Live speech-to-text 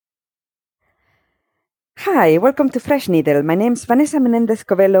Hi, welcome to Fresh Needle. My name is Vanessa Menendez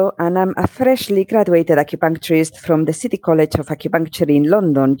Covello, and I'm a freshly graduated acupuncturist from the City College of Acupuncture in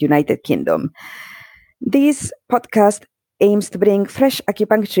London, United Kingdom. This podcast aims to bring fresh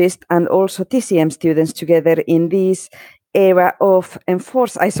acupuncturists and also TCM students together in this era of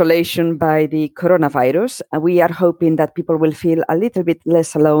enforced isolation by the coronavirus. We are hoping that people will feel a little bit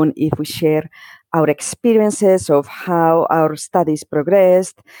less alone if we share our experiences of how our studies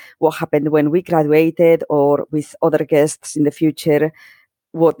progressed, what happened when we graduated, or with other guests in the future,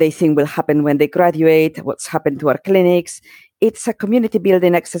 what they think will happen when they graduate, what's happened to our clinics. It's a community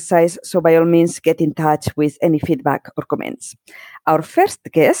building exercise, so by all means, get in touch with any feedback or comments. Our first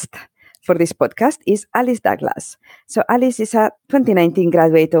guest for this podcast is Alice Douglas. So Alice is a 2019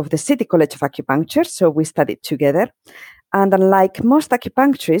 graduate of the City College of Acupuncture, so we studied together. And unlike most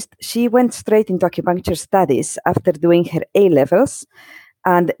acupuncturists, she went straight into acupuncture studies after doing her A-levels.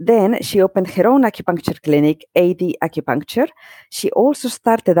 And then she opened her own acupuncture clinic, AD Acupuncture. She also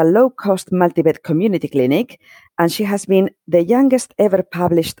started a low-cost multi-bed community clinic, and she has been the youngest ever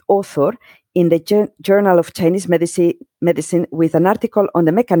published author in the Journal of Chinese Medicine with an article on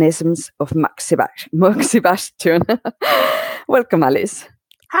the mechanisms of moxibustion. Welcome, Alice.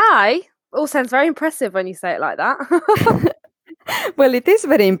 Hi. All sounds very impressive when you say it like that. Well, it is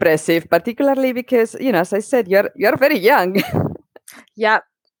very impressive, particularly because, as I said, you're very young. Yep.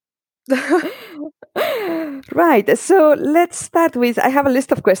 Right. So let's start with, I have a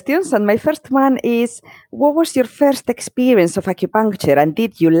list of questions. And my first one is, what was your first experience of acupuncture? And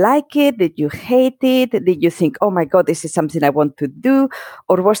did you like it? Did you hate it? Did you think, oh my God, this is something I want to do?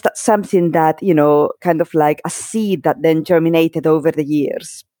 Or was that something that, kind of like a seed that then germinated over the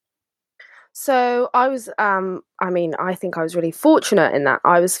years? So I was, I think I was really fortunate in that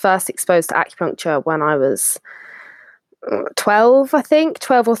I was first exposed to acupuncture when I was 12, I think,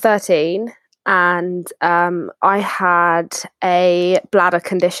 12 or 13. And I had a bladder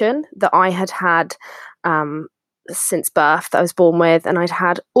condition that I had had since birth, that I was born with. And I'd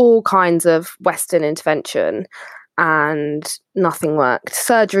had all kinds of Western intervention and nothing worked.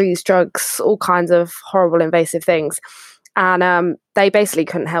 Surgeries, drugs, all kinds of horrible invasive things. And they basically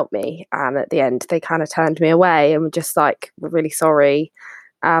couldn't help me. And at the end, they kind of turned me away and were just like, we're really sorry.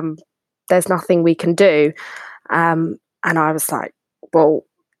 There's nothing we can do. And I was like, well,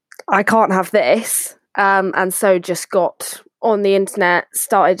 I can't have this. And so just got on the internet,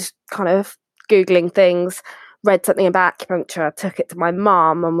 started kind of Googling things, read something about acupuncture, took it to my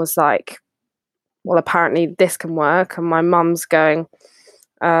mum and was like, well, apparently this can work. And my mum's going,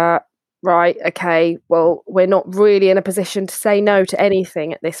 right, okay, well, we're not really in a position to say no to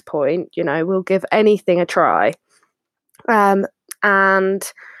anything at this point. We'll give anything a try. And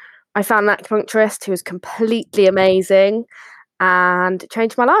I found an acupuncturist who was completely amazing and it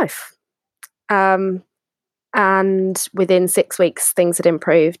changed my life. And within 6 weeks, things had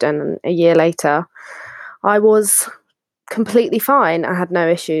improved. And a year later, I was completely fine. I had no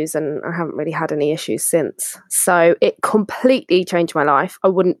issues and I haven't really had any issues since. So it completely changed my life. I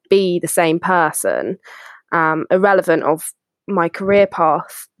wouldn't be the same person, irrelevant of my career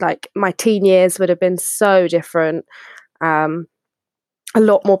path. Like my teen years would have been so different, a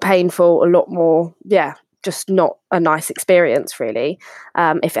lot more painful, a lot more, just not a nice experience really,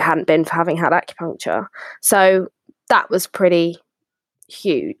 if it hadn't been for having had acupuncture. So that was pretty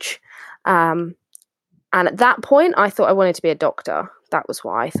huge. And at that point, I thought I wanted to be a doctor. That was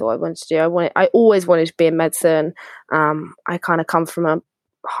what I thought I wanted to do. I always wanted to be in medicine. I kind of come from a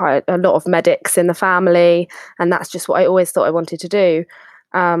lot of medics in the family, and that's just what I always thought I wanted to do.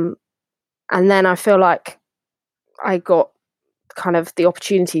 And then I feel like I got kind of the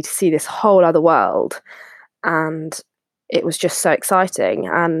opportunity to see this whole other world, and it was just so exciting.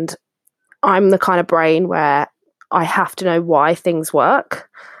 And I'm the kind of brain where I have to know why things work.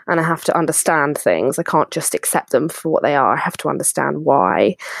 And I have to understand things. I can't just accept them for what they are. I have to understand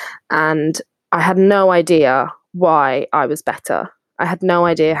why. And I had no idea why I was better. I had no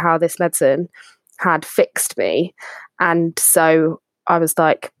idea how this medicine had fixed me. And so I was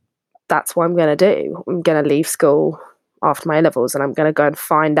like, that's what I'm going to do. I'm going to leave school after my A-levels and I'm going to go and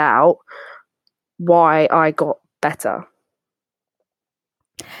find out why I got better.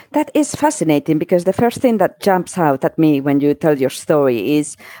 That is fascinating because the first thing that jumps out at me when you tell your story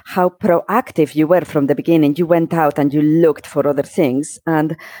is how proactive you were from the beginning. You went out and you looked for other things.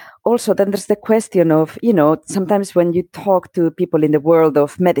 And also then there's the question of, sometimes when you talk to people in the world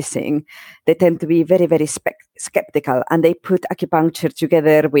of medicine, they tend to be very, very skeptical and they put acupuncture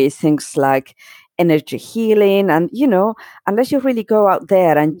together with things like energy healing. And, unless you really go out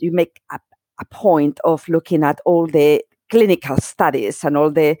there and you make a point of looking at all the clinical studies and all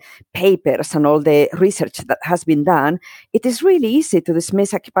the papers and all the research that has been done, it is really easy to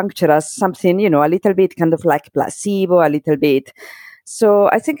dismiss acupuncture as something, a little bit kind of like placebo, a little bit. So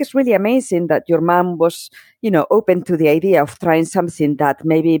I think it's really amazing that your mom was, open to the idea of trying something that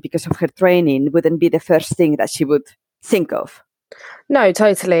maybe because of her training wouldn't be the first thing that she would think of. No,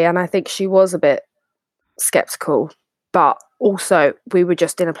 totally. And I think she was a bit skeptical, but also we were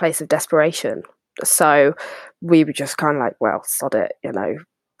just in a place of desperation. So we were just kind of like, well, sod it,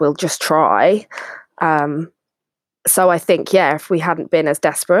 we'll just try. So I think, if we hadn't been as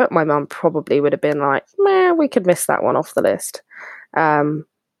desperate, my mum probably would have been like, we could miss that one off the list.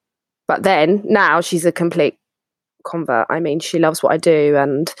 But then now she's a complete convert. I mean, she loves what I do,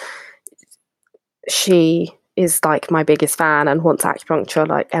 and she is like my biggest fan and wants acupuncture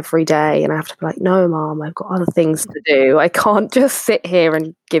like every day. And I have to be like, no, Mom, I've got other things to do. I can't just sit here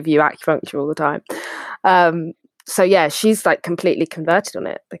and give you acupuncture all the time. So she's like completely converted on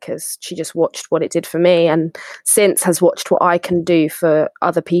it because she just watched what it did for me, and since has watched what I can do for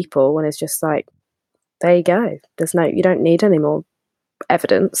other people, and it's just like, there you go. You don't need any more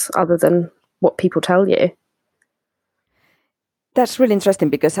evidence other than what people tell you. That's really interesting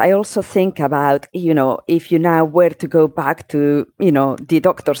because I also think about, if you now were to go back to, the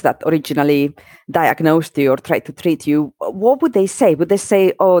doctors that originally diagnosed you or tried to treat you, what would they say? Would they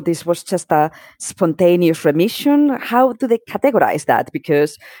say, oh, this was just a spontaneous remission? How do they categorize that?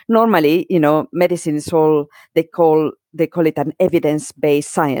 Because normally, medicine is all they call it an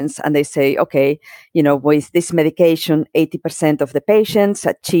evidence-based science. And they say, okay, with this medication, 80% of the patients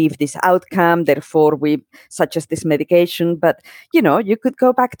achieve this outcome. Therefore, we suggest this medication. But, you could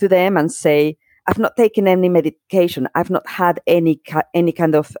go back to them and say, I've not taken any medication. I've not had any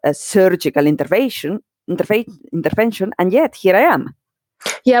kind of surgical intervention. And yet here I am.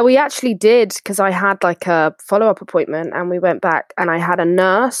 Yeah, we actually did, because I had like a follow-up appointment and we went back, and I had a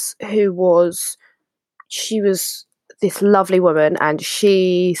nurse she was this lovely woman, and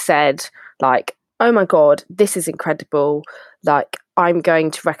she said like, oh my God, this is incredible. Like, I'm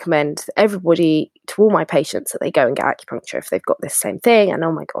going to recommend everybody, to all my patients, that they go and get acupuncture if they've got this same thing. And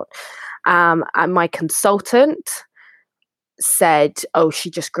oh my God. And my consultant said, oh,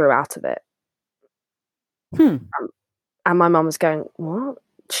 she just grew out of it. And my mum was going, what?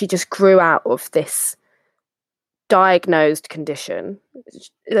 She just grew out of this diagnosed condition.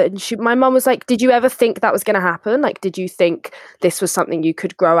 My mum was like, did you ever think that was going to happen? Like, did you think this was something you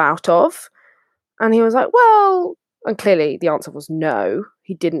could grow out of? And he was like, well, and clearly the answer was no.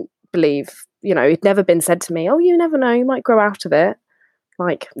 He didn't believe, it'd never been said to me, oh, you never know, you might grow out of it.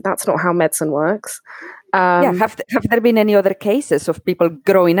 Like, that's not how medicine works. Have there been any other cases of people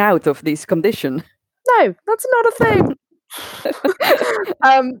growing out of this condition? No, that's not a thing.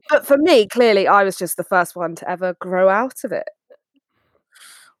 But for me, clearly, I was just the first one to ever grow out of it.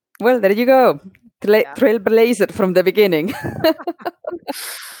 Well, there you go. Trailblazer from the beginning.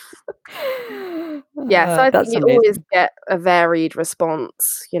 Yeah, so I think you always get a varied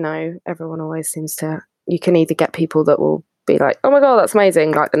response. Everyone always seems to. You can either get people that will be like, "Oh my God, that's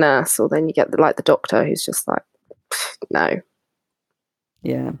amazing," like the nurse, or then you get the doctor who's just like, "No."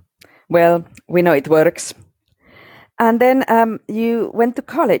 Yeah. Well, we know it works. And then you went to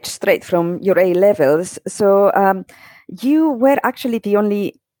college straight from your A levels. So you were actually the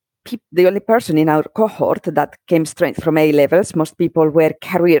only person in our cohort that came straight from A levels. Most people were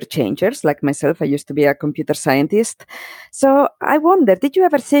career changers, like myself. I used to be a computer scientist. So I wonder, did you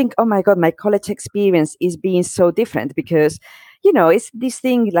ever think, oh my God, my college experience is being so different? Because, it's this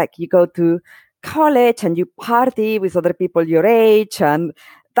thing like you go to college and you party with other people your age, and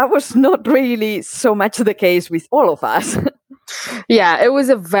that was not really so much the case with all of us. Yeah, it was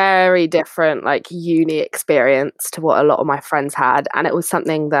a very different uni experience to what a lot of my friends had. And it was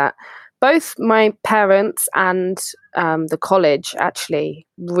something that both my parents and the college actually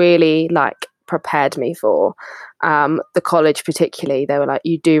really prepared me for. The college particularly, they were like,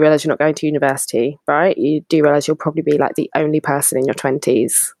 you do realize you're not going to university, right? You do realize you'll probably be the only person in your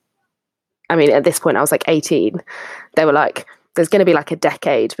 20s. I mean, at this point I was 18. They were like, there's going to be a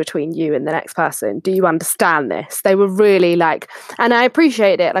decade between you and the next person. Do you understand this? They were really and I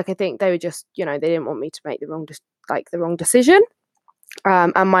appreciate it. I think they were just, they didn't want me to make the wrong decision.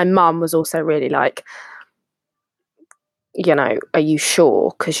 And my mum was also really are you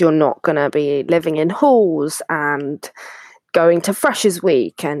sure? Because you're not going to be living in halls and going to Freshers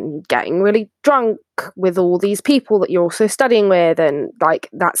Week and getting really drunk with all these people that you're also studying with. And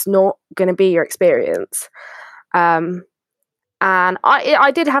that's not going to be your experience. And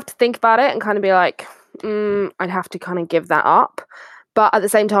I did have to think about it and kind of be like, I'd have to kind of give that up. But at the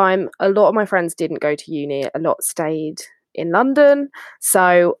same time, a lot of my friends didn't go to uni. A lot stayed in London.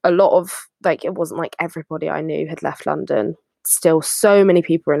 So a lot of, like, it wasn't like everybody I knew had left London. Still so many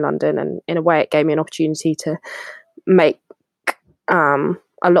people in London, and in a way it gave me an opportunity to make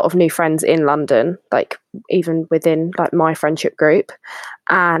a lot of new friends in London, like even within like my friendship group.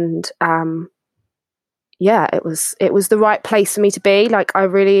 And yeah, it was the right place for me to be. Like, I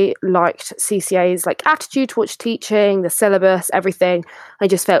really liked CCA's like attitude towards teaching, the syllabus, everything. I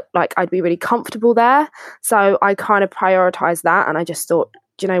just felt like I'd be really comfortable there. So I kind of prioritized that, and I just thought,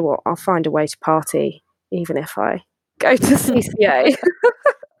 do you know what? I'll find a way to party, even if I go to CCA.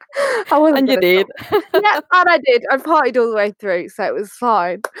 I wasn't And you did. Yeah, and I did. I partied all the way through, so it was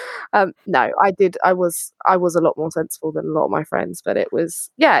fine. No, I did. I was a lot more sensible than a lot of my friends, but it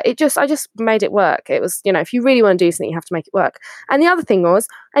was, yeah. I just made it work. It was, if you really want to do something, you have to make it work. And the other thing was,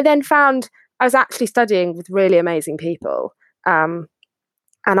 I then found I was actually studying with really amazing people, and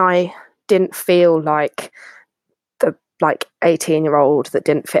I didn't feel like the 18-year-old that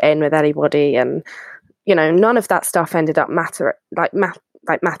didn't fit in with anybody, and none of that stuff ended up mattering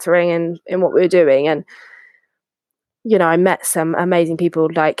in what we were doing. And I met some amazing people,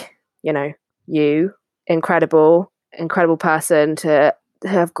 like you, incredible person to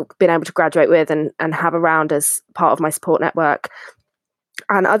have been able to graduate with and have around as part of my support network,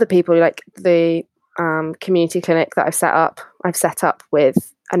 and other people like the community clinic that I've set up with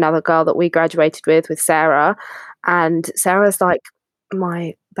another girl that we graduated with Sarah. And Sarah's like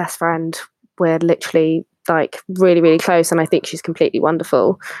my best friend. We're literally like really, really close, and I think she's completely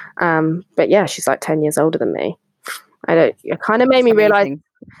wonderful. But yeah, she's like 10 years older than me. It kind of made me realize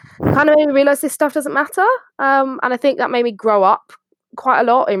this stuff doesn't matter. And I think that made me grow up quite a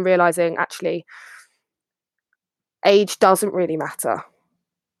lot in realizing actually age doesn't really matter.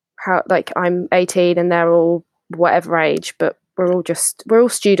 How, like, I'm 18 and they're all whatever age, but we're all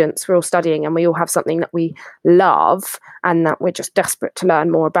students, we're all studying, and we all have something that we love and that we're just desperate to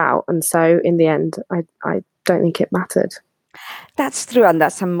learn more about. And so in the end, I don't think it mattered. That's true, and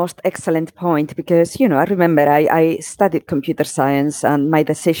that's a most excellent point, because I remember I studied computer science, and my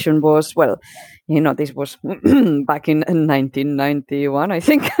decision was, this was back in 1991, I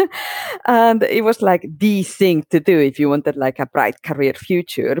think, and it was like the thing to do if you wanted like a bright career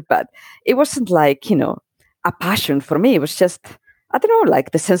future. But it wasn't like a passion for me. It was just, I don't know, like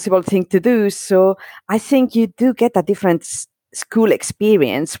the sensible thing to do. So I think you do get a different school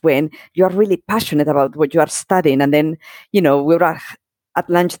experience when you are really passionate about what you are studying. And then, we were at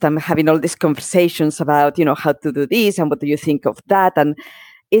lunchtime having all these conversations about, how to do this and what do you think of that. And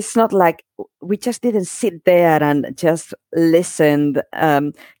it's not like we just didn't sit there and just listened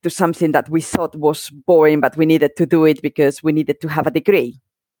to something that we thought was boring, but we needed to do it because we needed to have a degree.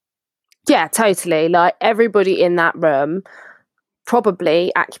 Yeah, totally. Like, everybody in that room,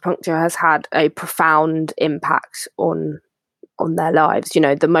 probably acupuncture has had a profound impact on their lives.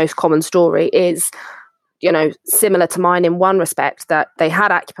 The most common story is, similar to mine in one respect, that they had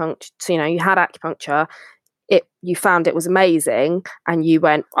acupuncture. So, you had acupuncture, you found it was amazing, and you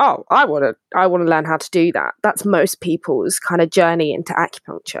went, oh, I want to learn how to do that. That's most people's kind of journey into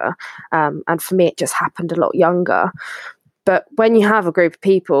acupuncture. And for me, it just happened a lot younger. But when you have a group of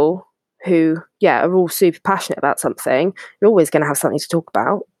people who, are all super passionate about something, you're always going to have something to talk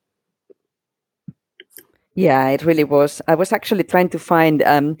about. Yeah, it really was. I was actually trying to find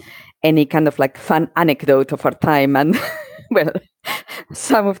any kind of like fun anecdote of our time, and well,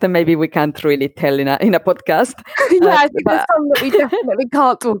 some of them maybe we can't really tell in a podcast. Yeah, I think there's some that we definitely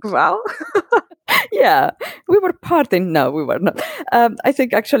can't talk about. Yeah, we were partying. No, we were not. I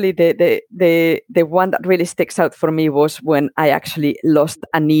think actually the one that really sticks out for me was when I actually lost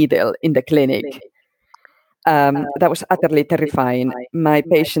a needle in the clinic. That was utterly terrifying. My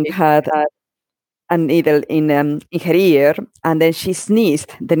patient had a needle in her ear, and then she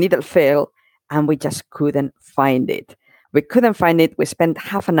sneezed. The needle fell, and we just couldn't find it. We couldn't find it. We spent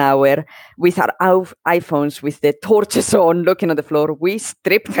half an hour with our iPhones with the torches on, looking on the floor. We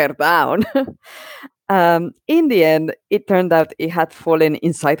stripped her down. In the end, it turned out it had fallen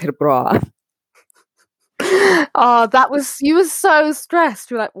inside her bra. Oh, you were so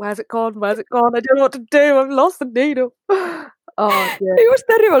stressed. You're like, where's it gone? Where's it gone? I don't know what to do. I've lost the needle. Oh, yeah. It was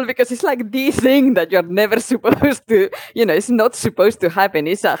terrible because it's like the thing that you're never supposed to, it's not supposed to happen.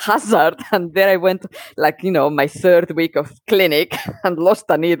 It's a hazard. And there I went, like, my third week of clinic and lost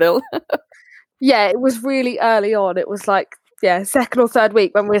a needle. Yeah, it was really early on. It was like, second or third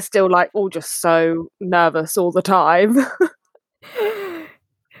week when we're still like all just so nervous all the time.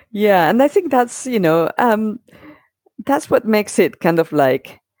 Yeah. And I think that's, that's what makes it kind of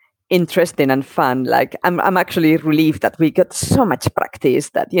like interesting and fun. Like I'm actually relieved that we got so much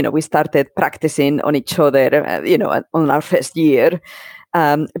practice that, we started practicing on each other, on our first year.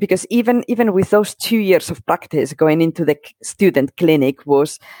 Because even with those 2 years of practice, going into the student clinic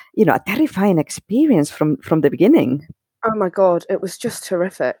was, a terrifying experience from the beginning. Oh my God, it was just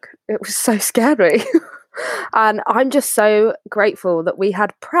terrific. It was so scary. And I'm just so grateful that we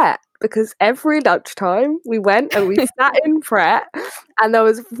had prep, because every lunchtime we went and we sat in prep, and there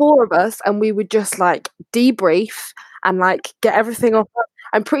was 4 of us, and we would just like debrief and like get everything off.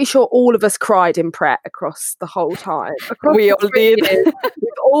 I'm pretty sure all of us cried in prep across the whole time. We all did.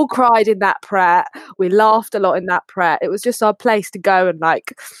 We've all cried in that prep. We laughed a lot in that prep. It was just our place to go and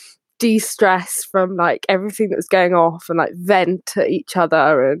like de-stress from like everything that was going off and like vent at each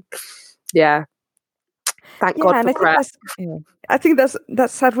other. And thank God for prep. I think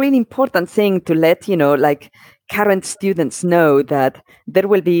that's a really important thing to let, like current students know, that there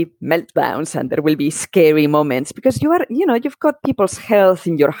will be meltdowns and there will be scary moments, because you've got people's health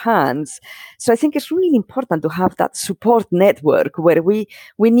in your hands. So I think it's really important to have that support network where we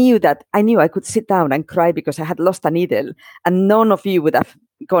knew that I knew I could sit down and cry because I had lost a needle, and none of you would have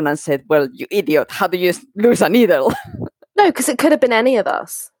gone and said, well, you idiot, how do you lose a needle? No, because it could have been any of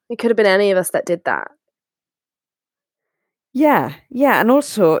us. It could have been any of us that did that. Yeah. And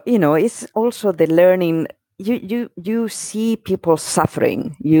also, it's also the learning. You see people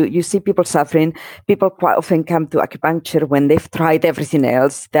suffering. You see people suffering. People quite often come to acupuncture when they've tried everything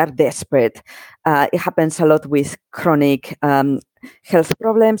else. They're desperate. It happens a lot with chronic health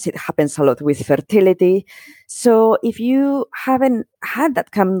problems. It happens a lot with fertility. So if you haven't had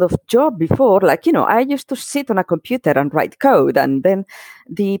that kind of job before, like, I used to sit on a computer and write code, and then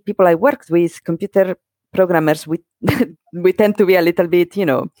the people I worked with, computer programmers, we tend to be a little bit,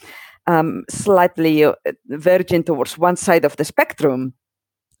 slightly verging towards one side of the spectrum.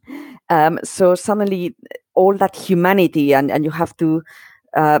 So suddenly all that humanity, and you have to,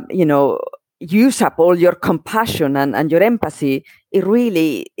 use up all your compassion and your empathy.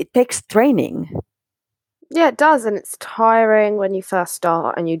 It takes training. Yeah, it does. And it's tiring when you first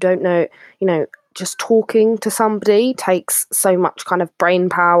start and you don't know, just talking to somebody takes so much kind of brain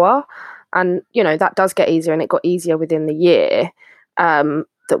power. And, that does get easier, and it got easier within the year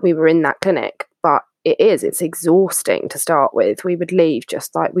that we were in that clinic. But it's exhausting to start with. We would leave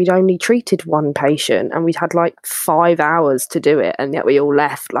just like we'd only treated one patient and we'd had like 5 hours to do it. And yet we all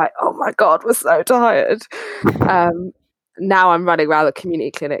left like, oh my God, we're so tired. Now I'm running around the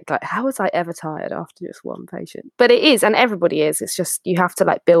community clinic like, how was I ever tired after just one patient? But it is, and everybody is. It's just you have to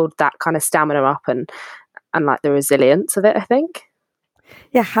like build that kind of stamina up and like the resilience of it, I think.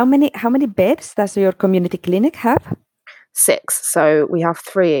 Yeah, how many beds does your community clinic have? 6, so we have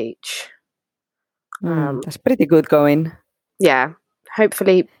 3 each. That's pretty good going. Yeah,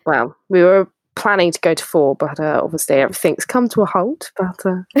 hopefully. Well, we were planning to go to 4, but obviously everything's come to a halt. But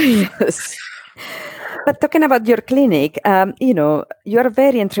yes. But talking about your clinic, you are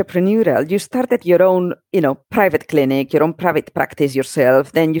very entrepreneurial. You started your own, private clinic, your own private practice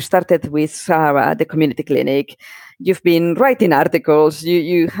yourself. Then you started with Sarah, the community clinic. You've been writing articles.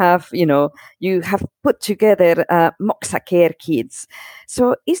 You have put together Moxa Care Kids.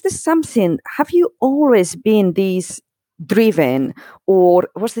 So is this something, have you always been this driven, or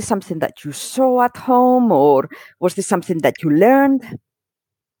was this something that you saw at home, or was this something that you learned?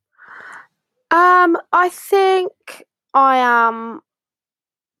 I think I am,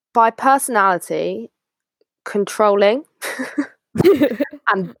 by personality, controlling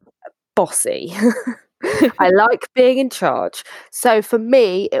and bossy. I like being in charge. So for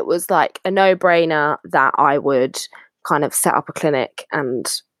me, it was like a no-brainer that I would kind of set up a clinic and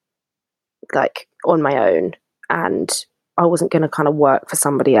like on my own, and I wasn't going to kind of work for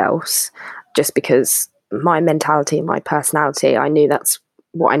somebody else, just because my mentality, my personality, I knew that's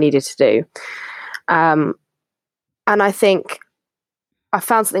what I needed to do. And I think I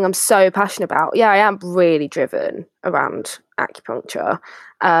found something I'm so passionate about. Yeah, I am really driven around acupuncture.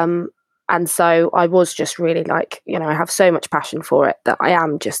 And so I was just really like, I have so much passion for it that I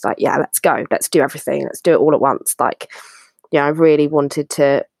am just like, yeah, let's go. Let's do everything. Let's do it all at once. Like, I really wanted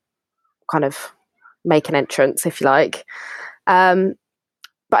to kind of make an entrance, if you like. But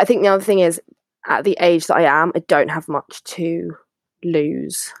I think the other thing is, at the age that I am, I don't have much to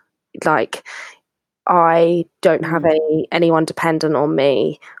lose. Like, I don't have anyone dependent on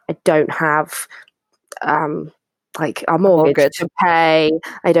me. I don't have like a mortgage to pay.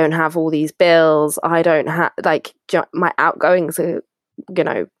 I don't have all these bills. I don't have like my outgoings are,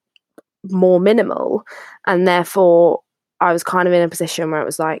 more minimal, and therefore I was kind of in a position where it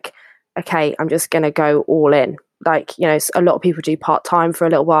was like, okay, I'm just going to go all in. like, you know, a lot of people do part-time for a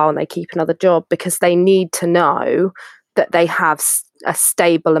little while and they keep another job because they need to know that they have a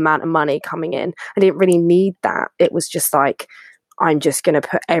stable amount of money coming in. I didn't really need that. It was just like, I'm just going to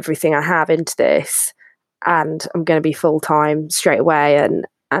put everything I have into this and I'm going to be full-time straight away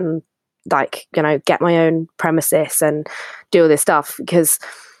and like, you know, get my own premises and do all this stuff. Because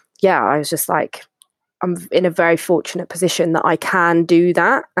I was just like, I'm in a very fortunate position that I can do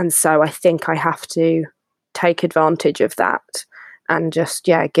that. And so I think I have to take advantage of that and just,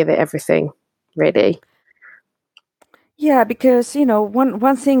 give it everything, really. Yeah, because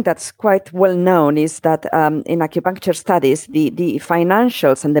one thing that's quite well known is that in acupuncture studies, the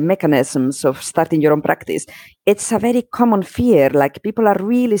financials and the mechanisms of starting your own practice, it's a very common fear. Like people are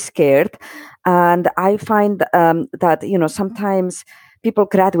really scared, and I find that sometimes people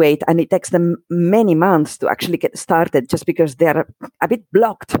graduate and it takes them many months to actually get started just because they're a bit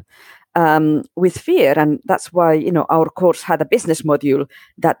blocked with fear. And that's why our course had a business module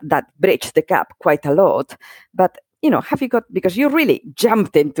that bridged the gap quite a lot. But have you got, because you really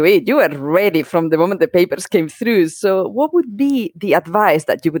jumped into it, you were ready from the moment the papers came through. So what would be the advice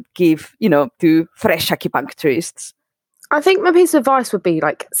that you would give, to fresh acupuncturists? I think my piece of advice would be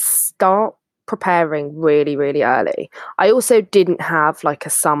like, start preparing really, really early. I also didn't have like a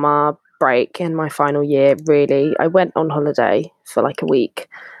summer break in my final year, really. I went on holiday for like a week.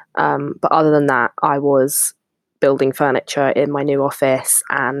 But other than that, I was building furniture in my new office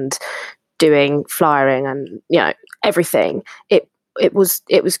and doing flyering and everything. It was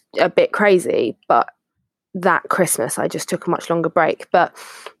a bit crazy, but that Christmas I just took a much longer break. But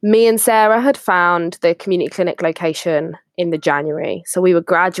me and Sarah had found the community clinic location in the January, so we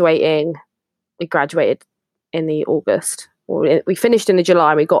graduated in the August. We finished in the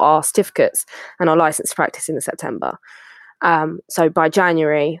July and we got our certificates and our license to practice in the September. So by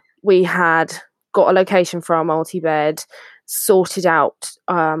January we had got a location for our multi-bed, sorted out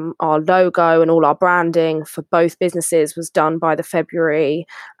our logo and all our branding for both businesses was done by the February.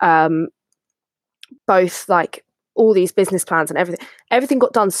 Both like all these business plans and everything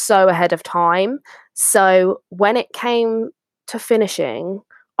got done so ahead of time. So when it came to finishing,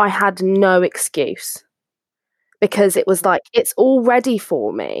 I had no excuse because it was like, it's all ready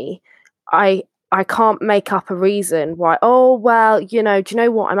for me. I can't make up a reason why, oh, well, do you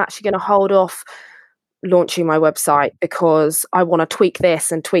know what? I'm actually going to hold off launching my website because I want to tweak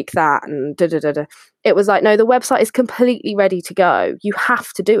this and tweak that and da-da-da-da. It was like, no, the website is completely ready to go. You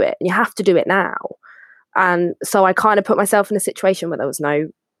have to do it. You have to do it now. And so I kind of put myself in a situation where there was no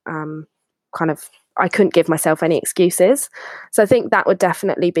I couldn't give myself any excuses. So I think that would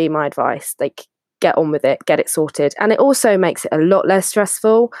definitely be my advice. Like, get on with it, get it sorted. And it also makes it a lot less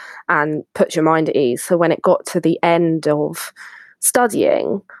stressful and puts your mind at ease. So when it got to the end of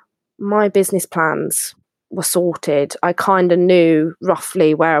studying, my business plans were sorted. I kind of knew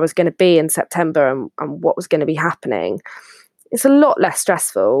roughly where I was going to be in September and what was going to be happening. It's a lot less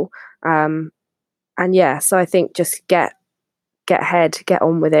stressful. So I think just get ahead, get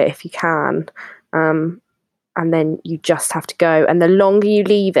on with it if you can. And then you just have to go. And the longer you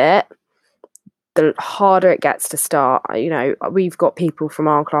leave it, the harder it gets to start. We've got people from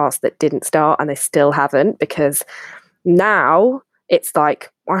our class that didn't start and they still haven't, because now it's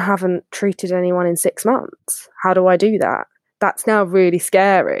like, I haven't treated anyone in 6 months. How do I do that? That's now really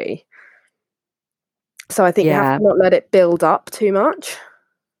scary. So I think you have to not let it build up too much.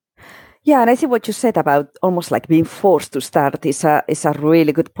 Yeah, and I think what you said about almost like being forced to start is a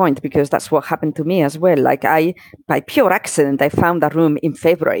really good point, because that's what happened to me as well. Like by pure accident, I found a room in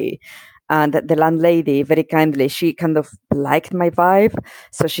February, and the landlady very kindly, she kind of liked my vibe.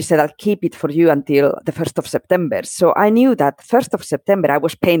 So she said, I'll keep it for you until the 1st of September. So I knew that 1st of September, I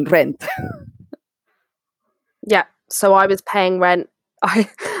was paying rent. Yeah. So I was paying rent. I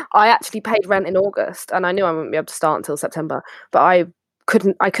actually paid rent in August, and I knew I wouldn't be able to start until September, but I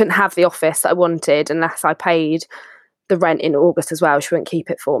couldn't have the office that I wanted unless I paid the rent in August as well. She wouldn't keep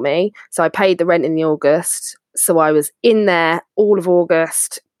it for me. So I paid the rent in the August. So I was in there all of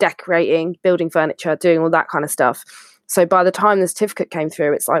August, decorating, building furniture, doing all that kind of stuff. So by the time the certificate came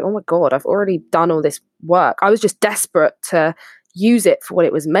through, it's like, oh my God, I've already done all this work. I was just desperate to use it for what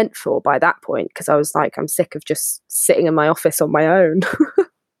it was meant for by that point, because I was like, I'm sick of just sitting in my office on my own.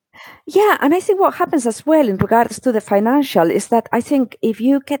 Yeah, and I think what happens as well in regards to the financial is that I think if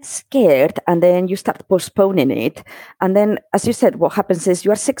you get scared and then you start postponing it, and then, as you said, what happens is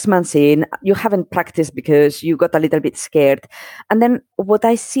you are 6 months in, you haven't practiced because you got a little bit scared. And then what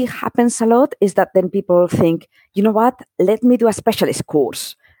I see happens a lot is that then people think, you know what, let me do a specialist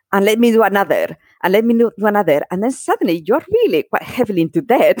course and let me do another. and let me know one other. And then suddenly you're really quite heavily into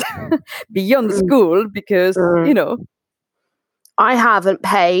debt beyond school because, I haven't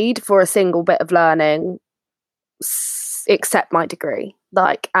paid for a single bit of learning except my degree,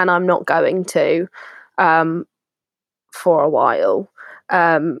 and I'm not going to for a while.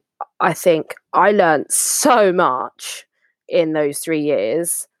 I think I learned so much in those 3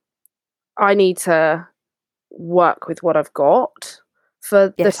 years. I need to work with what I've got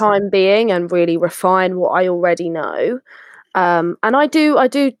for the time being and really refine what I already know. And I do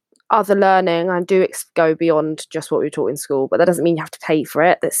other learning. I do go beyond just what we were taught in school, but that doesn't mean you have to pay for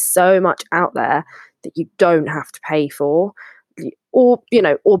it. There's so much out there that you don't have to pay for, or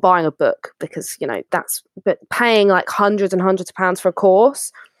buying a book, because but paying like hundreds and hundreds of pounds for a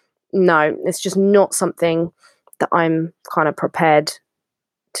course, no, it's just not something that I'm kind of prepared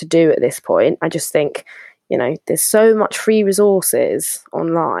to do at this point. I just think, there's so much free resources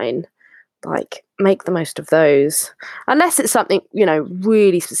online, make the most of those, unless it's something,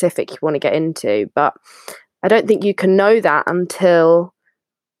 really specific you want to get into. But I don't think you can know that until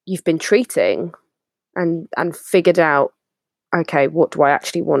you've been treating and figured out, okay, what do I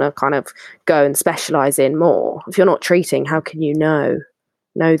actually want to kind of go and specialize in more? If you're not treating, how can you know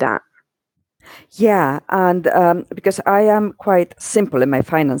that? Yeah, and because I am quite simple in my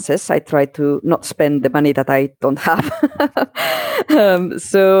finances, I try to not spend the money that I don't have.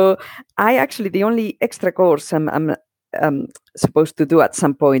 So I actually, the only extra course I'm supposed to do at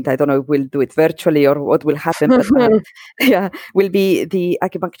some point, I don't know if we'll do it virtually or what will happen, but will be the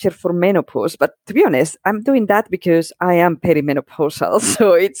acupuncture for menopause. But to be honest, I'm doing that because I am perimenopausal,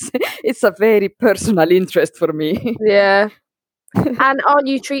 so it's a very personal interest for me. Yeah. And aren't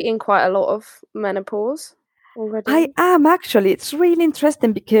you treating quite a lot of menopause already? I am actually. It's really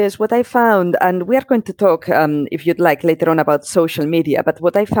interesting because what I found, and we are going to talk, if you'd like, later on about social media, but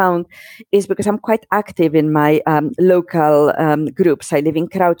what I found is because I'm quite active in my local groups. I live in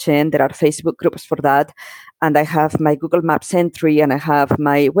Crouch End. There are Facebook groups for that. And I have my Google Maps entry and I have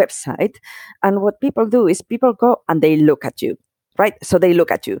my website. And what people do is people go and they look at you. Right. So they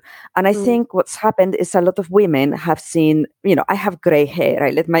look at you. And I think what's happened is a lot of women have seen, I have gray hair.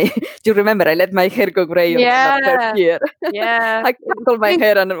 Do you remember? I let my hair go gray on that first year. Yeah. I cut all my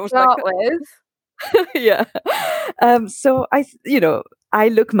hair and it was like, yeah. So I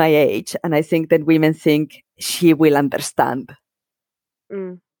look my age and I think that women think she will understand.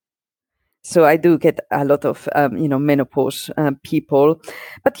 So I do get a lot of, menopause people.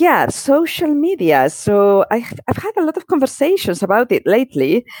 But yeah, social media. So I've had a lot of conversations about it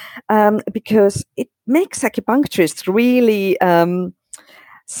lately because it makes acupuncturists really,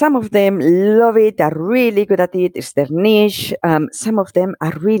 some of them love it, are really good at it, it's their niche. Some of them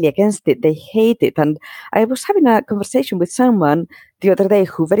are really against it, they hate it. And I was having a conversation with someone the other day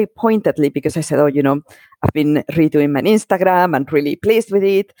who very pointedly, because I said, I've been redoing my Instagram and really pleased with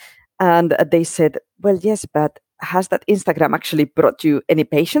it. And they said, well, yes, but has that Instagram actually brought you any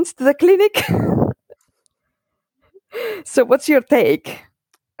patients to the clinic? So what's your take?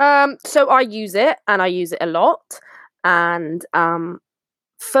 So I use it and I use it a lot. And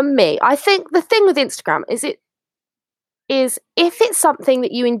for me, I think the thing with Instagram is if it's something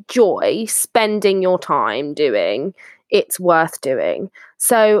that you enjoy spending your time doing, it's worth doing.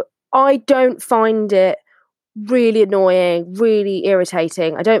 So I don't find it really annoying, really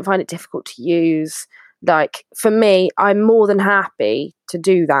irritating. I don't find it difficult to use. For me, I'm more than happy to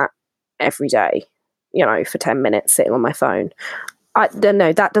do that every day, for 10 minutes sitting on my phone. I don't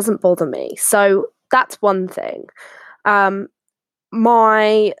know, that doesn't bother me. So that's one thing.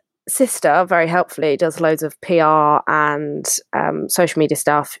 My sister, very helpfully, does loads of PR and social media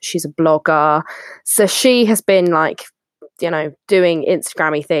stuff. She's a blogger. So she has been doing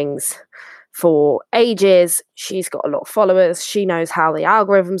Instagrammy things for ages. She's got a lot of followers. She knows how the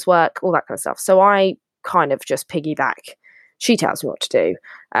algorithms work, all that kind of stuff. So I kind of just piggyback. She tells me what to do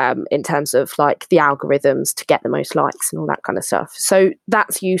in terms of the algorithms to get the most likes and all that kind of stuff. So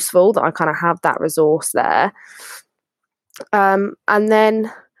that's useful that I kind of have that resource there. And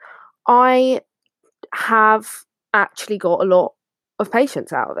then I have actually got a lot of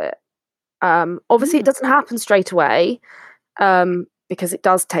patients out of it. Obviously, it doesn't happen straight away because it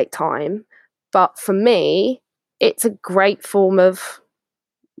does take time. But for me, it's a great form of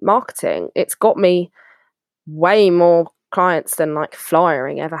marketing. It's got me way more clients than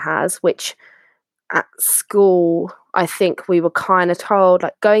flyering ever has, which at school, I think we were kind of told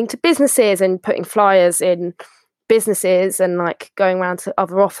going to businesses and putting flyers in businesses and going around to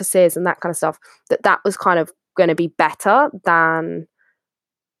other offices and that kind of stuff, that was kind of going to be better than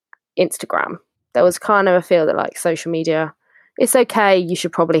Instagram. There was kind of a feel that social media it's okay, you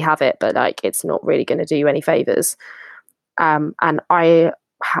should probably have it, but like it's not really going to do you any favors. And I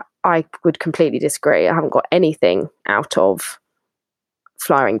would completely disagree. I haven't got anything out of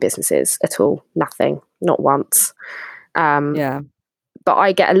flyering businesses at all. Nothing, not once. But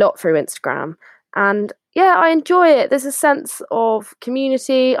I get a lot through Instagram, and yeah, I enjoy it. There's a sense of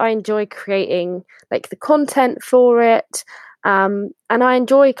community. I enjoy creating like the content for it. And I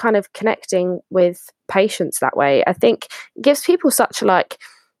enjoy kind of connecting with patients that way. I think it gives people such like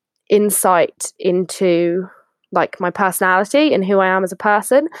insight into like my personality and who I am as a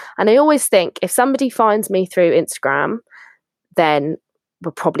person. And I always think if somebody finds me through Instagram, then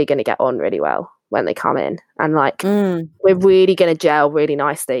we're probably going to get on really well when they come in, and like we're really going to gel really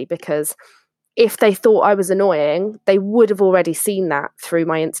nicely, because if they thought I was annoying, they would have already seen that through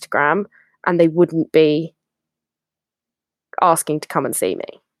my Instagram and they wouldn't be asking to come and see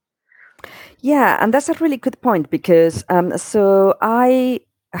me. Yeah, and that's a really good point, because so I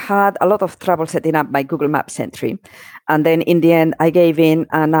had a lot of trouble setting up my Google Maps entry. And then in the end, I gave in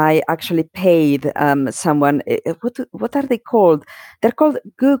and I actually paid someone. What are they called? They're called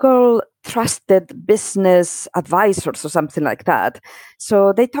Google Trusted Business Advisors or something like that.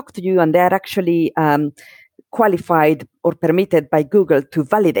 So they talk to you and they're actually qualified or permitted by Google to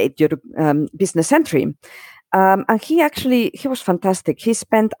validate your business entry. And he was fantastic. He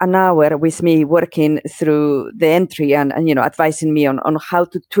spent an hour with me working through the entry and advising me on how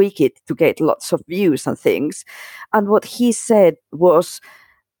to tweak it to get lots of views and things. And what he said was,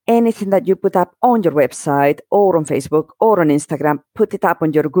 anything that you put up on your website or on Facebook or on Instagram, put it up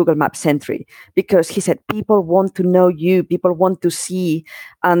on your Google Maps entry, because he said people want to know you, people want to see.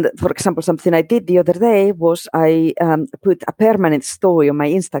 And for example, something I did the other day was I put a permanent story on my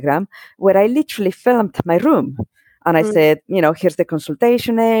Instagram where I literally filmed my room. And I said, here's the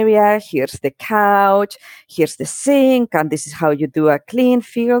consultation area, here's the couch, here's the sink, and this is how you do a clean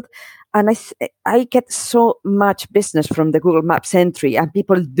field. And I get so much business from the Google Maps entry, and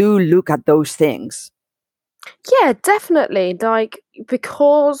people do look at those things. Yeah, definitely. Like,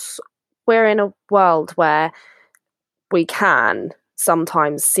 because we're in a world where we can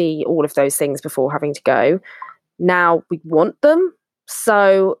sometimes see all of those things before having to go, now we want them.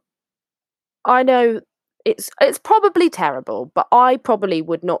 So I know it's probably terrible, but I probably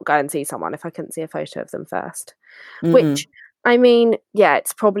would not go and see someone if I couldn't see a photo of them first. Which, I mean, yeah,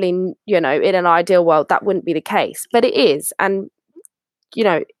 it's probably, in an ideal world, that wouldn't be the case, but it is. And,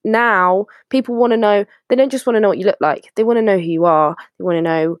 now people want to know, they don't just want to know what you look like. They want to know who you are. They want to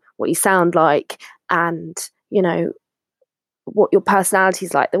know what you sound like and, what your personality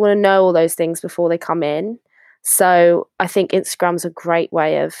is like. They want to know all those things before they come in. So I think Instagram's a great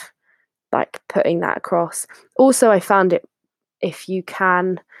way of like putting that across. Also, I found it, if you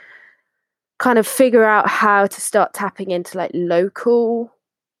can kind of figure out how to start tapping into like local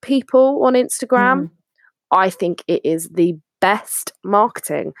people on Instagram, I think it is the best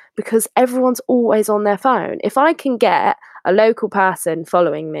marketing, because everyone's always on their phone. If I can get a local person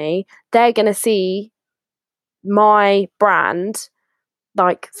following me, they're going to see my brand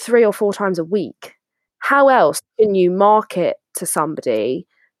like 3 or 4 times a week. How else can you market to somebody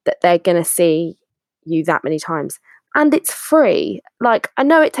that they're going to see you that many times? And it's free. Like, I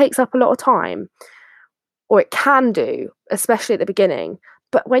know it takes up a lot of time, or it can do, especially at the beginning.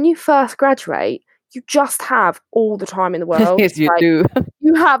 But when you first graduate, you just have all the time in the world. Yes, you do.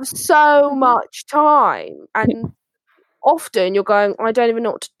 You have so much time. And often you're going, I don't even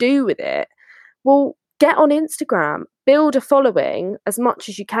know what to do with it. Well, get on Instagram, build a following as much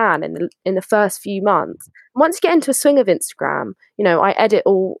as you can in the first few months. Once you get into a swing of Instagram, I edit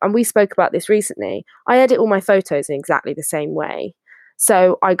all, and we spoke about this recently, I edit all my photos in exactly the same way.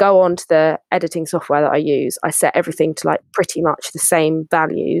 So I go on to the editing software that I use, I set everything to like pretty much the same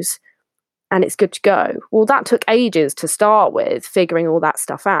values, and it's good to go. Well, that took ages to start with, figuring all that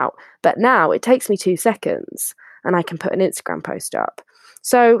stuff out. But now it takes me 2 seconds and I can put an Instagram post up.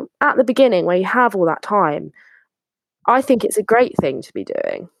 So at the beginning, where you have all that time, I think it's a great thing to be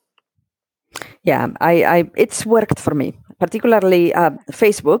doing. Yeah, it's worked for me, particularly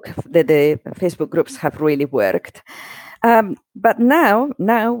Facebook. The Facebook groups have really worked. But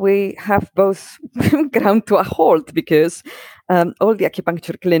now we have both ground to a halt, because all the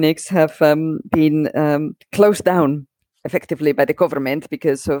acupuncture clinics have been closed down effectively by the government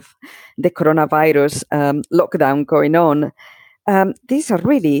because of the coronavirus lockdown going on. These are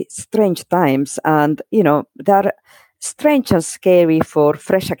really strange times, and they're strange and scary for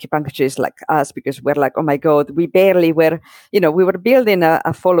fresh acupuncturists like us, because we're like, oh my God, we barely were, we were building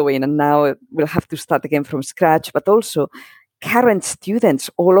a following, and now we'll have to start again from scratch. But also current students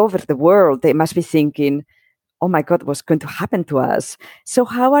all over the world, they must be thinking, oh my God, what's going to happen to us? So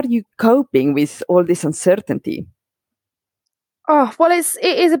how are you coping with all this uncertainty? Oh, well, it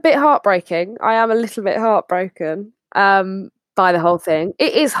is a bit heartbreaking. I am a little bit heartbroken by the whole thing.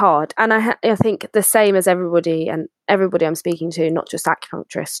 It is hard. And I think the same as everybody I'm speaking to, not just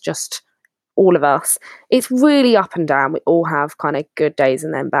acupuncturists, just all of us. It's really up and down. We all have kind of good days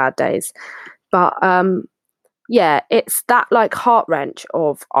and then bad days. But yeah, it's that like heart wrench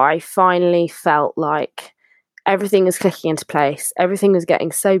of I finally felt like everything was clicking into place. Everything was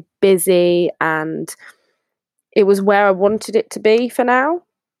getting so busy and it was where I wanted it to be for now.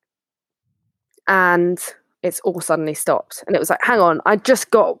 And it's all suddenly stopped. And it was like, hang on, I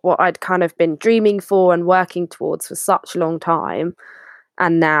just got what I'd kind of been dreaming for and working towards for such a long time.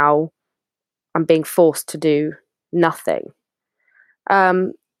 And now I'm being forced to do nothing.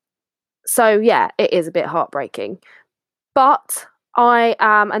 So yeah, it is a bit heartbreaking. But I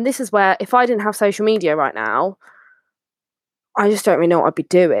am, and this is where if I didn't have social media right now, I just don't really know what I'd be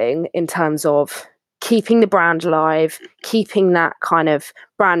doing in terms of keeping the brand alive, keeping that kind of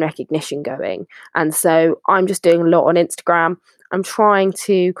brand recognition going. And so I'm just doing a lot on Instagram. I'm trying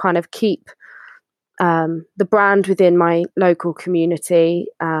to kind of keep the brand within my local community,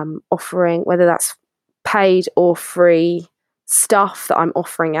 offering, whether that's paid or free stuff that I'm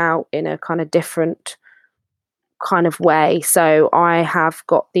offering out in a kind of different kind of way. So I have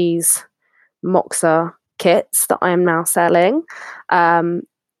got these Moxa kits that I am now selling,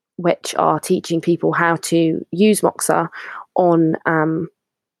 which are teaching people how to use Moxa on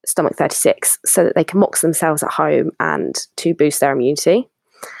stomach 36 so that they can mox themselves at home and to boost their immunity.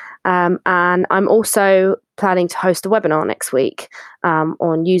 And I'm also planning to host a webinar next week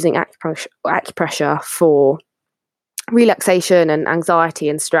on using acupressure for relaxation and anxiety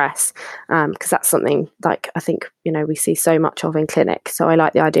and stress, because that's something like I think we see so much of in clinic. So I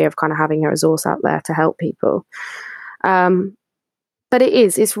like the idea of kind of having a resource out there to help people. But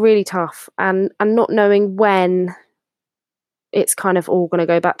it's really tough, and not knowing when it's kind of all going to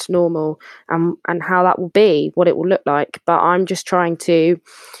go back to normal, and how that will be, what it will look like. But I'm just trying to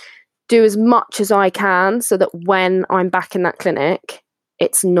do as much as I can so that when I'm back in that clinic,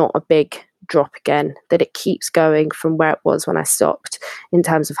 it's not a big drop again, that it keeps going from where it was when I stopped in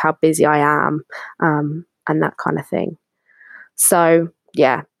terms of how busy I am, and that kind of thing. So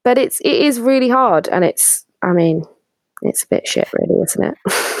yeah, but it is really hard, and it's a bit shit really, isn't it?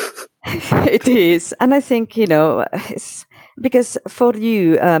 It is. And I think, it's because for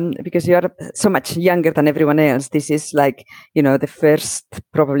you, because you are so much younger than everyone else, this is like, the first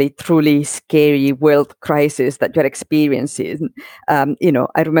probably truly scary world crisis that you're experiencing. I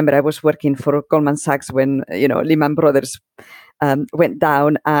remember I was working for Goldman Sachs when, Lehman Brothers went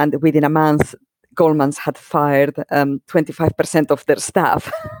down, and within a month, Goldman's had fired 25% of their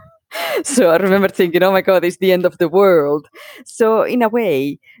staff. So I remember thinking, oh my God, it's the end of the world. So in a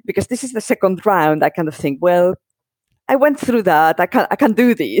way, because this is the second round, I kind of think, well, I went through that. I can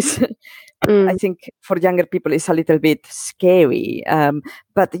do this. I think for younger people, it's a little bit scary.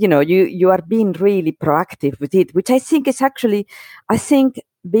 But you are being really proactive with it, which I think is actually,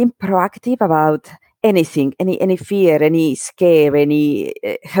 being proactive about anything, any fear, any scare, any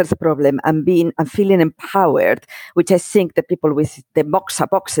health problem, and feeling empowered, which I think the people with the Moxa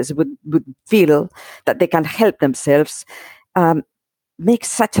boxes would feel that they can help themselves,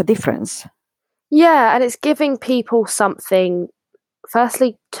 makes such a difference. Yeah, and it's giving people something,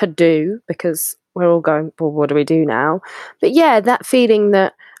 firstly, to do, because we're all going, well, what do we do now? But yeah, that feeling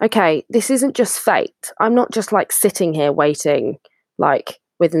that, okay, this isn't just fate. I'm not just like sitting here waiting, like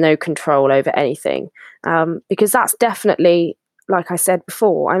with no control over anything. Because that's definitely, like I said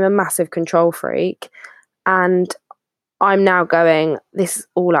before, I'm a massive control freak. And I'm now going, this is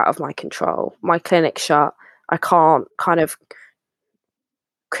all out of my control. My clinic's shut. I can't kind of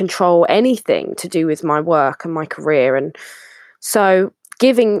control anything to do with my work and my career. And so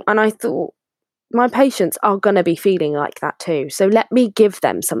and I thought, my patients are going to be feeling like that too. So let me give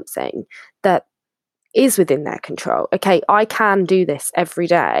them something that is within their control. Okay, I can do this every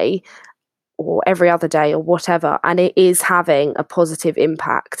day or every other day or whatever, and it is having a positive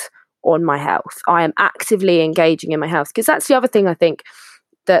impact on my health. I am actively engaging in my health, because that's the other thing I think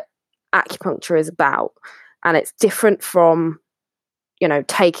that acupuncture is about, and it's different from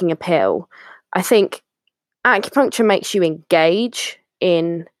taking a pill. I think acupuncture makes you engage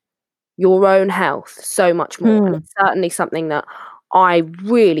in your own health so much more. And it's certainly something that I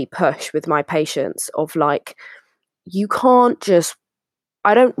really push with my patients of like,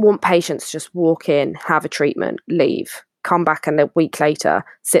 I don't want patients to just walk in, have a treatment, leave. come back and a week later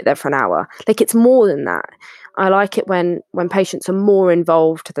sit there for an hour. Like, it's more than that. I like it when patients are more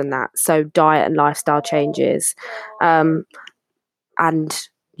involved than that. So diet and lifestyle changes, and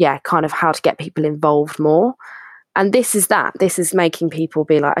kind of how to get people involved more. And this is making people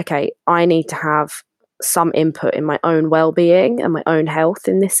be like, okay, I need to have some input in my own well-being and my own health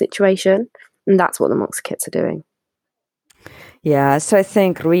in this situation. And that's what the Monks kits are doing. Yeah, so I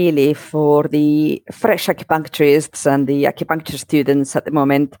think really for the fresh acupuncturists and the acupuncture students at the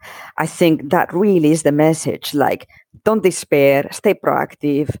moment, I think that really is the message. Like, don't despair, stay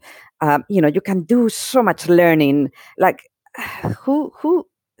proactive. You can do so much learning. Like, who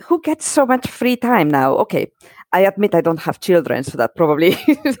gets so much free time now? Okay, I admit I don't have children, so that probably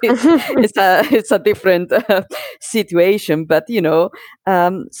it's a different situation. But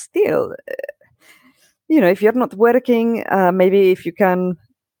still. If you're not working, maybe if you can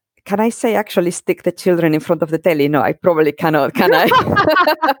I say actually stick the children in front of the telly? No, I probably cannot, can I?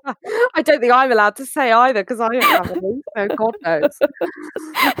 I don't think I'm allowed to say either because I don't have any, so God knows.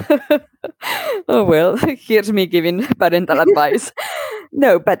 Oh, well, here's me giving parental advice.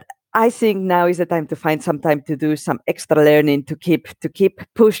 No, but I think now is the time to find some time to do some extra learning, to keep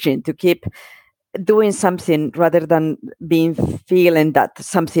pushing, to keep doing something rather than feeling that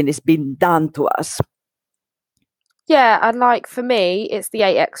something is being done to us. Yeah, and like for me, it's the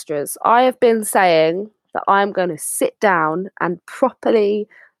 8 extras. I have been saying that I'm going to sit down and properly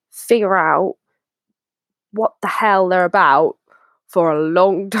figure out what the hell they're about for a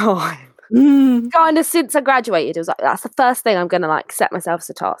long time. Kind of since I graduated, it was like, that's the first thing I'm going to like set myself as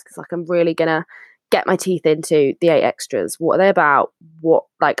a task. It's like, I'm really going to get my teeth into the 8 extras. What are they about? What,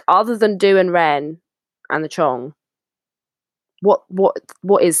 like, other than Do and Ren and the Chong, what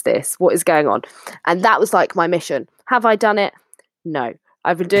is this? What is going on? And that was like my mission. Have I done it? No.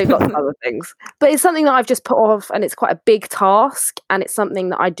 I've been doing lots of other things. But it's something that I've just put off, and it's quite a big task, and it's something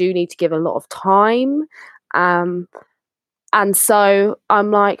that I do need to give a lot of time. And so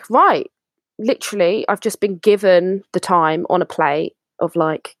I'm like, right, literally, I've just been given the time on a plate of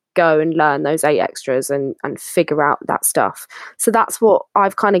like, go and learn those 8 extras and figure out that stuff. So that's what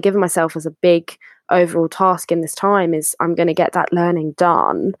I've kind of given myself as a big overall task in this time, is I'm going to get that learning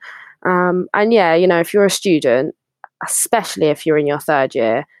done. And yeah, if you're a student, especially if you're in your 3rd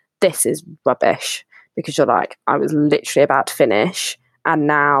year, this is rubbish, because you're like, I was literally about to finish, and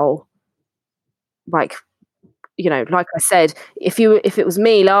now, like, like I said, if it was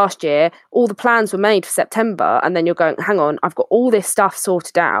me last year, all the plans were made for September, and then you're going, hang on, I've got all this stuff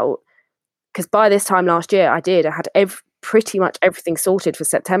sorted out, because by this time last year, I had pretty much everything sorted for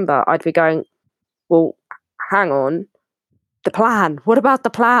September. I'd be going, well, hang on, the plan. What about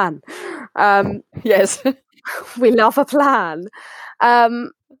the plan? Yes. We love a plan.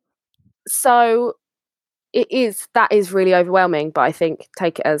 So that is really overwhelming, but I think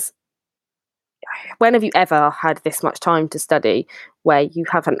take it as, when have you ever had this much time to study where you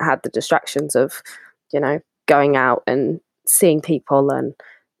haven't had the distractions of, going out and seeing people and,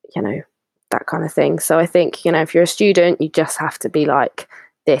 that kind of thing. So I think, if you're a student, you just have to be like,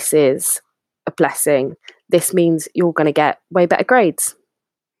 this is a blessing. This means you're going to get way better grades,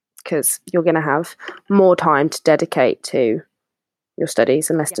 because you're going to have more time to dedicate to your studies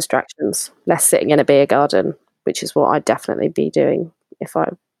and less distractions, less sitting in a beer garden, which is what I'd definitely be doing if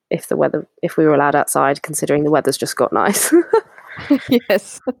we were allowed outside, considering the weather's just got nice.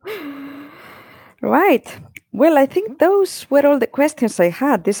 Yes. Right. Well, I think those were all the questions I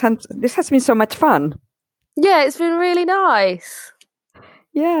had. This has been so much fun. Yeah, it's been really nice.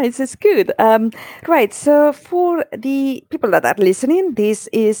 Yeah, it's good. Right. So for the people that are listening, this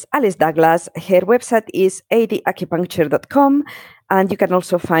is Alice Douglas. Her website is adacupuncture.com, and you can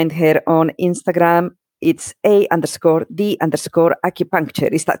also find her on Instagram. It's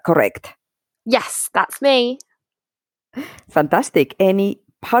A_D_acupuncture. Is that correct? Yes, that's me. Fantastic. Any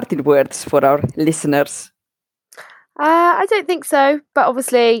parting words for our listeners? I don't think so. But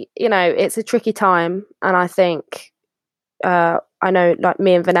obviously, it's a tricky time. And I think, I know, like,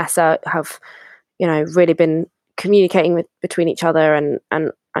 me and Vanessa have, really been communicating between each other, and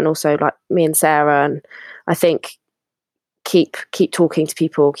also like me and Sarah. And I think keep talking to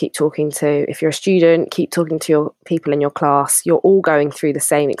people, if you're a student, keep talking to your people in your class. You're all going through the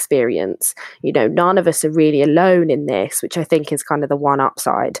same experience. None of us are really alone in this, which I think is kind of the one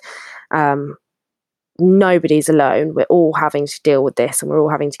upside. Nobody's alone. We're all having to deal with this, and we're all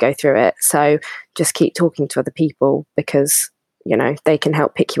having to go through it. So just keep talking to other people, because they can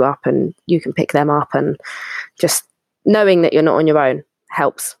help pick you up, and you can pick them up, and just knowing that you're not on your own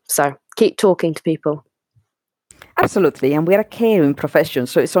helps. So keep talking to people. Absolutely. And we're a caring profession,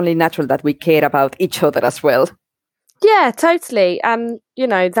 so it's only natural that we care about each other as well. Yeah, totally. And,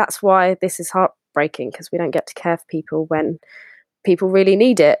 that's why this is heartbreaking, because we don't get to care for people when people really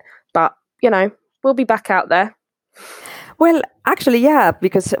need it. But, we'll be back out there. Well, actually, yeah,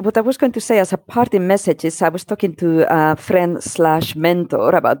 because what I was going to say as a parting message is I was talking to a friend slash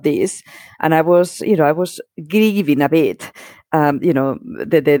mentor about this, and I was grieving a bit,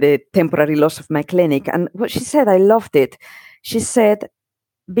 the temporary loss of my clinic. And what she said, I loved it. She said,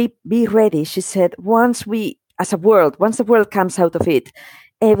 be ready. She said, once the world comes out of it,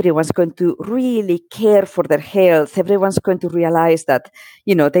 everyone's going to really care for their health. Everyone's going to realize that,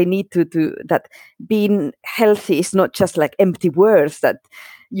 they need to that being healthy is not just like empty words, that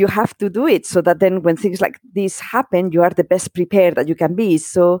you have to do it so that then when things like this happen, you are the best prepared that you can be.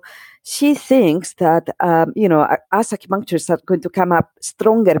 So she thinks that, us acupuncturists are going to come up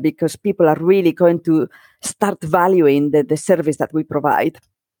stronger because people are really going to start valuing the service that we provide.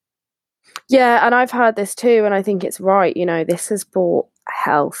 Yeah, and I've heard this too, and I think it's right. This has brought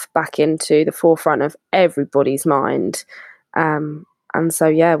health back into the forefront of everybody's mind. And so,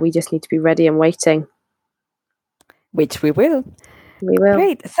 yeah, we just need to be ready and waiting. Which we will. We will.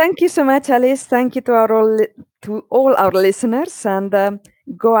 Great. Thank you so much, Alice. Thank you to all our listeners, and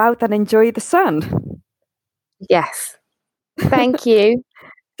go out and enjoy the sun. Yes. Thank you.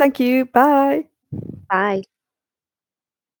 Thank you. Bye. Bye.